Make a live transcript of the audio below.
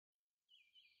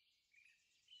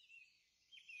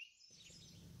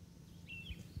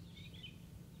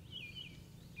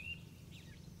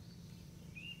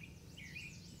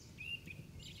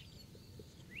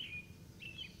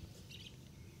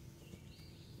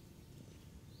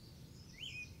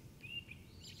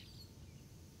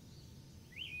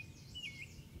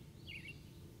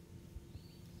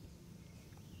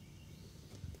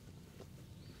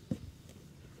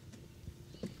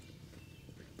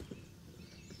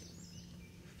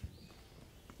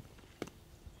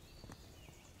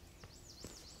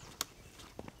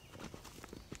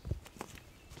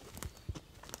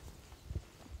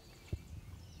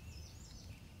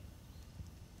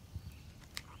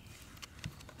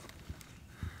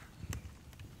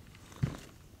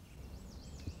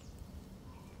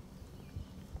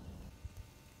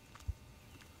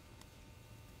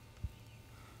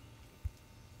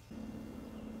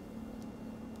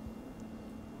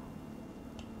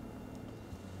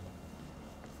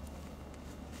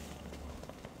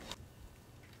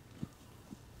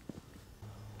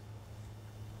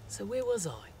So where was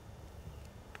I?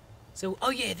 So, oh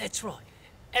yeah, that's right.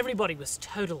 Everybody was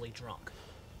totally drunk.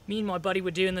 Me and my buddy were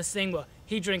doing this thing where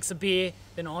he drinks a beer,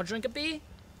 then I drink a beer.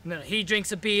 And then he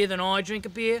drinks a beer, then I drink a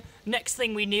beer. Next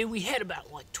thing we knew, we had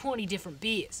about like 20 different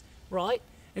beers, right?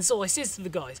 And so I says to the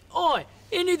guys, "Oi,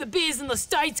 who knew the beers in the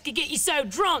States could get you so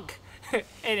drunk?"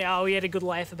 And we had a good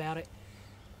laugh about it.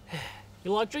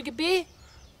 You like drinking beer?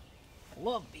 I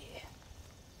love beer.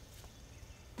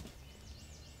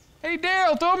 Hey,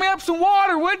 Daryl, throw me up some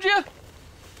water, would you?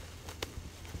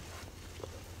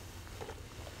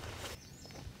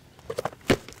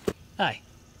 Hey,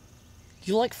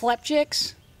 do you like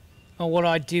flapjacks? Or what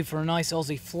I'd do for a nice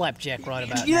Aussie flapjack right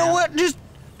about now. You know what?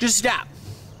 Just stop.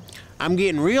 I'm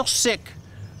getting real sick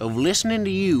of listening to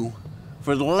you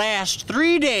for the last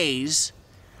 3 days.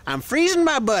 I'm freezing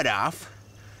my butt off.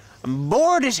 I'm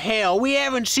bored as hell. We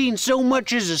haven't seen so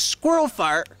much as a squirrel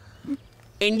fart.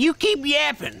 And you keep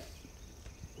yapping.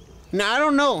 Now, I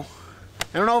don't know.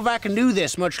 I don't know if I can do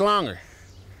this much longer.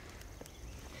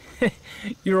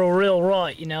 You're a real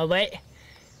right, you know that?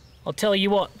 I'll tell you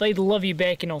what, they'd love you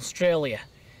back in Australia.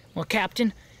 Well,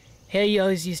 Captain, how you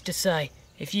always used to say,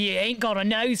 if you ain't got a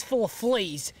nose full of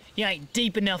fleas, you ain't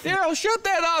deep enough in... Daryl, shut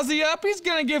that Aussie up. He's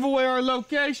gonna give away our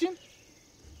location.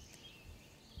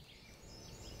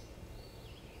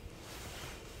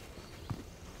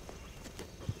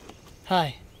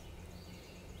 Hey,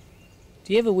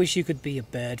 do you ever wish you could be a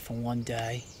bird for one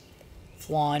day?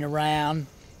 Flying around,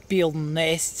 building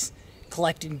nests,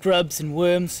 collecting grubs and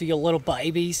worms for your little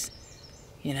babies.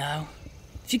 You know,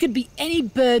 if you could be any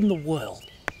bird in the world,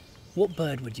 what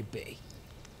bird would you be?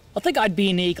 I think I'd be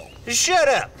an eagle. Shut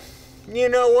up. You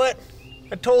know what?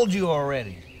 I told you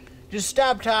already. Just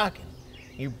stop talking.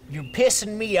 You're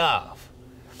pissing me off.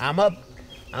 I'm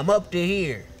up to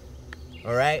here.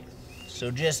 All right?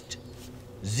 So just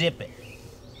zip it.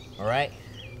 All right?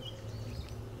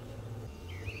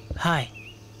 Hey,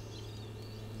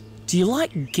 do you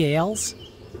like gals?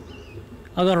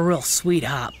 I got a real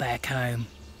sweetheart back home.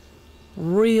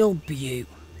 Real beaut.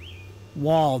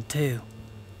 Wild, too.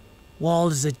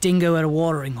 Wild as a dingo at a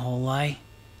watering hole, eh?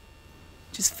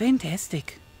 Just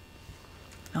fantastic.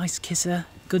 Nice kisser,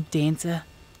 good dancer.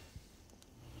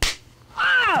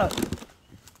 Ah!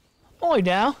 Oi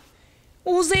now,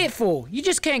 what was that for? You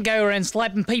just can't go around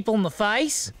slapping people in the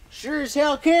face. Sure as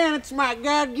hell can. It's my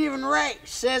God-given right.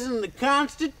 Says in the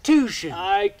Constitution.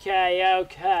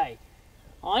 Okay.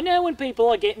 I know when people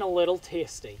are getting a little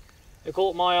testy. I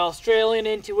call it my Australian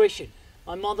intuition.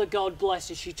 My mother, God bless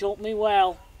her, she taught me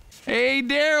well. Hey,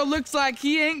 Daryl, looks like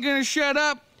he ain't gonna shut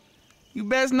up. You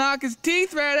best knock his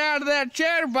teeth right out of that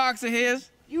chatterbox of his.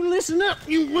 You listen up,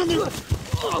 you mother...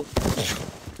 Oh.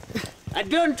 I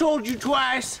done told you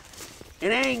twice,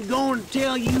 and I ain't going to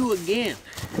tell you again.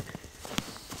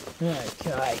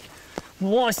 Okay.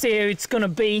 Well, I see how it's gonna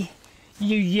be.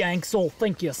 You Yanks all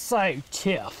think you're so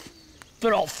tough.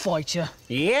 But I'll fight you.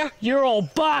 Yeah? You're all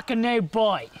bark and no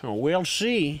bite. Oh, we'll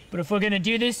see. But if we're gonna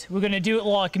do this, we're gonna do it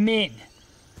like men.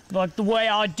 Like the way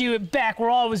I do it back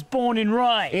where I was born and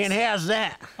raised. And how's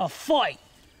that? A fight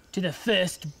to the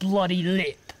first bloody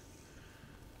lip.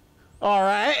 All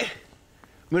right.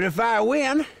 But if I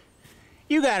win,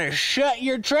 you gotta shut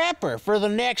your trapper for the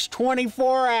next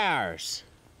 24 hours.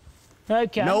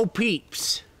 Okay. No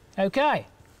peeps. Okay.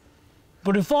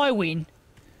 But if I win,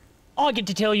 I get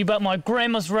to tell you about my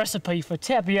grandma's recipe for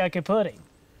tapioca pudding.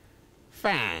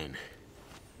 Fine.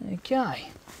 Okay.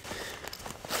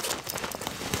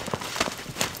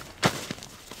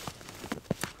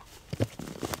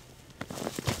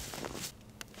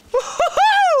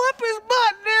 Up his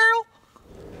butt, Daryl.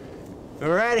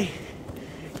 Alrighty.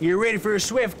 You're ready for a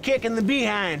swift kick in the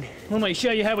behind. Let me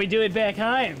show you how we do it back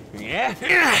home. Yeah?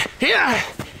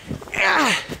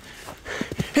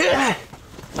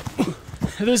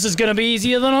 This is gonna be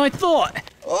easier than I thought.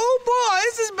 Oh boy,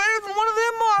 this is better than one of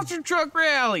them monster truck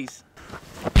rallies.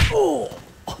 Oh.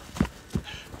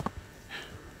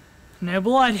 No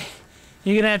blood.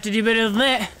 You're gonna have to do better than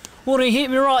that. Why don't you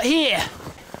hit me right here?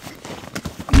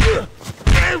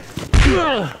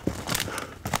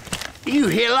 You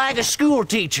hit like a school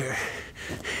teacher.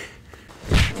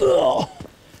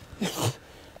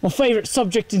 My favourite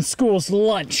subject in school is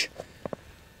lunch.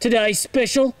 Today's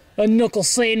special, a knuckle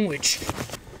sandwich.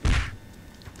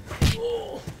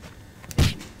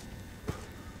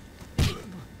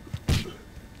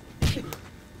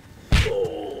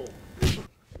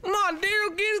 Come on,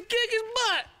 Daryl, kick his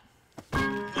butt.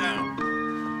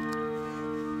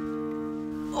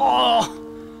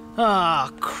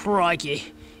 Oh,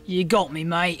 crikey. You got me,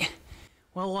 mate.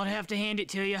 Well, I'd have to hand it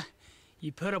to you.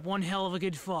 You put up one hell of a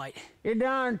good fight. You're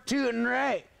darn tootin'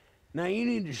 right. Now you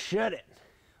need to shut it.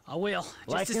 I will.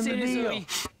 Like Just as in the soon as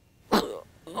deal. we...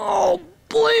 Oh,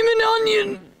 blaming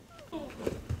onion!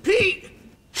 Pete!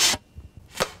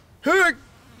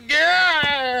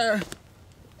 Yeah.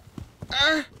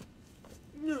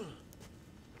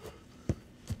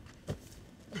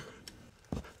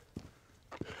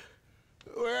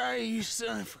 Where are you,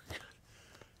 son?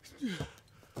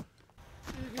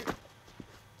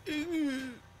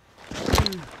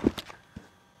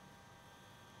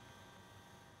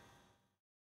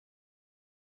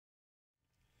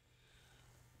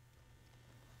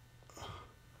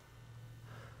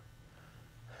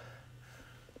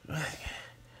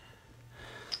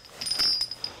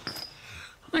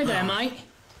 Hey there, mate.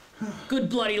 Good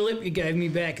bloody lip you gave me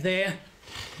back there.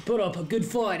 Put up a good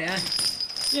fight, eh?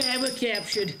 Yeah, we're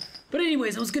captured. But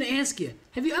anyways, I was gonna ask you,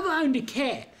 have you ever owned a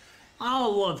cat? I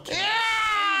love cats.